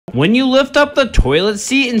When you lift up the toilet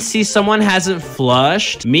seat and see someone hasn't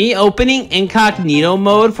flushed. Me opening incognito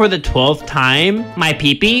mode for the 12th time. My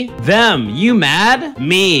peepee. Them. You mad?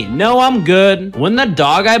 Me. No, I'm good. When the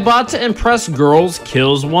dog I bought to impress girls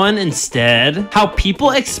kills one instead. How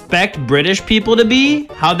people expect British people to be.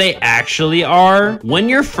 How they actually are. When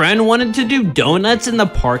your friend wanted to do donuts in the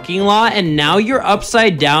parking lot and now you're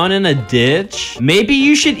upside down in a ditch. Maybe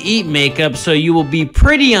you should eat makeup so you will be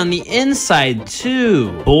pretty on the inside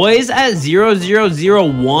too. Boys at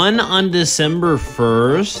 0001 on December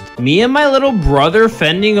 1st. Me and my little brother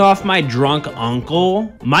fending off my drunk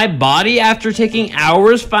uncle. My body after taking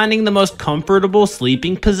hours finding the most comfortable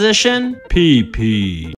sleeping position. PP.